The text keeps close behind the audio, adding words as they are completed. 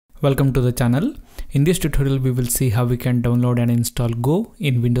Welcome to the channel. In this tutorial we will see how we can download and install Go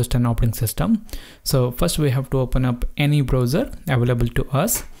in Windows 10 operating system. So first we have to open up any browser available to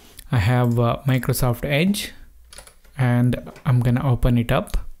us. I have Microsoft Edge and I'm gonna open it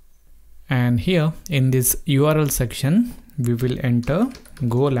up, and here in this URL section we will enter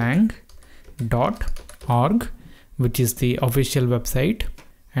golang.org, which is the official website,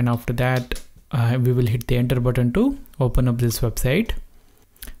 and after that we will hit the enter button to open up this website.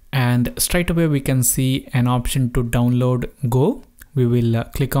 And straight away we can see an option to download Go. We will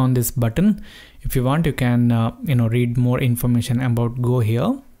click on this button. If you want, you can read more information about Go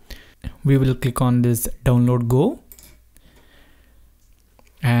here. We will click on this download Go,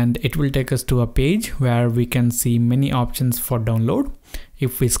 and it will take us to a page where we can see many options for download.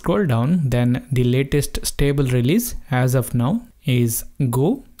 If we scroll down, then the latest stable release as of now is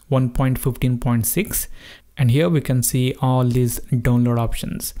Go 1.15.6. and here we can see all these download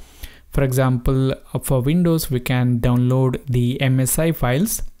options. For example, for Windows we can download the MSI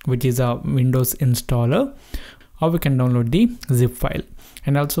files, which is a Windows installer, or we can download the zip file.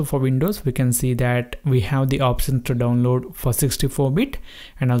 And also for Windows we can see that we have the options to download for 64-bit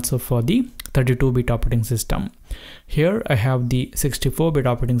and also for the 32-bit operating system. Here I have the 64-bit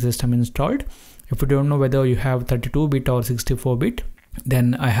operating system installed. If you don't know whether you have 32-bit or 64-bit,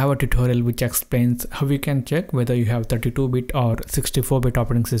 then I have a tutorial which explains how you can check whether you have 32-bit or 64-bit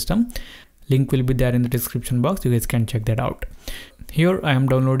operating system. Link will be there in the description box. You guys can check that out. Here I am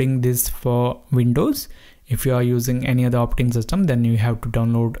downloading this for Windows. If you are using any other operating system, then you have to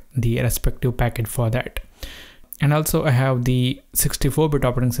download the respective package for that. And also I have the 64-bit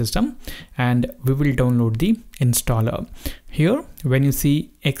operating system, and we will download the installer. Here when you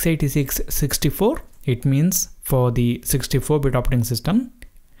see x86 64, it means for the 64-bit operating system,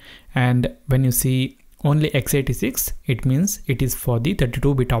 and when you see only x86, it means it is for the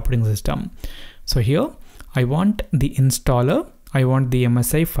 32-bit operating system. So here I want the installer, I want the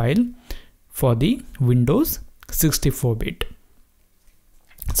MSI file for the Windows 64-bit.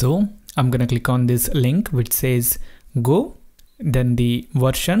 So I'm gonna click on this link which says Go, then the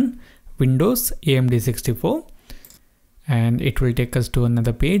version Windows AMD 64, and it will take us to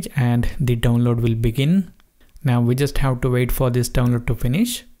another page and the download will begin. Now we just have to wait for this download to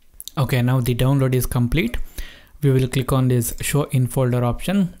finish. Okay, now the download is complete. We will click on this show in folder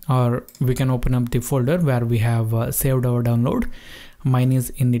option, or we can open up the folder where we have saved our download. Mine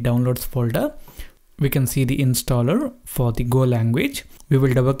is in the downloads folder. We can see the installer for the Go language. We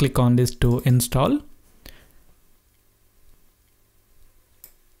will double click on this to install.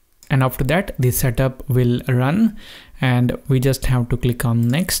 And after that the setup will run, and we just have to click on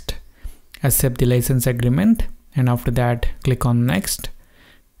next, accept the license agreement, and after that click on next,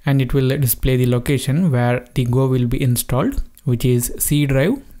 and it will display the location where the Go will be installed, which is C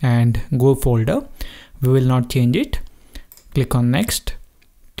drive and Go folder. We will not change it. Click on next,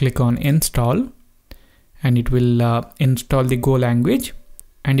 click on install, and it will install the Go language.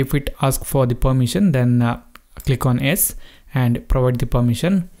 And if it asks for the permission, then click on yes and provide the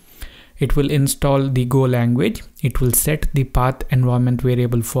permission. It will install the Go language. It will set the path environment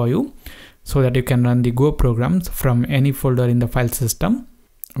variable for you so that you can run the Go programs from any folder in the file system.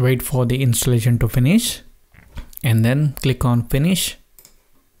 Wait for the installation to finish and then click on finish.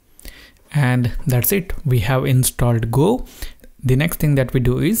 And that's it. We have installed Go. The next thing that we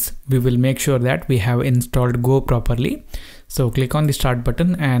do is we will make sure that we have installed Go properly. So click on the start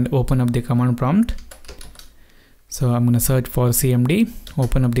button and open up the command prompt. So I'm going to search for CMD,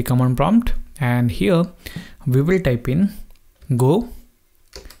 open up the command prompt, and here we will type in Go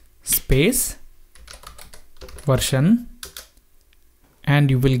space version,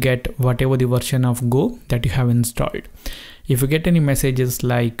 and you will get whatever the version of Go that you have installed. If you get any messages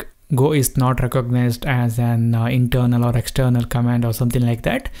like Go is not recognized as an internal or external command or something like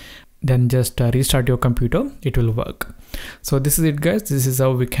that, then just restart your computer, it will work. So this is it guys. This is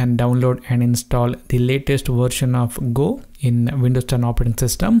how we can download and install the latest version of Go in Windows 10 operating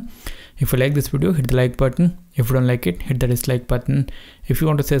system. If you like this video, hit the like button. If you don't like it, hit the dislike button. If you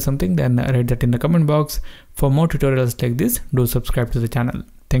want to say something, then write that in the comment box. For more tutorials like this, do subscribe to the channel.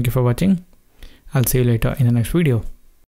 Thank you for watching. I'll see you later in the next video.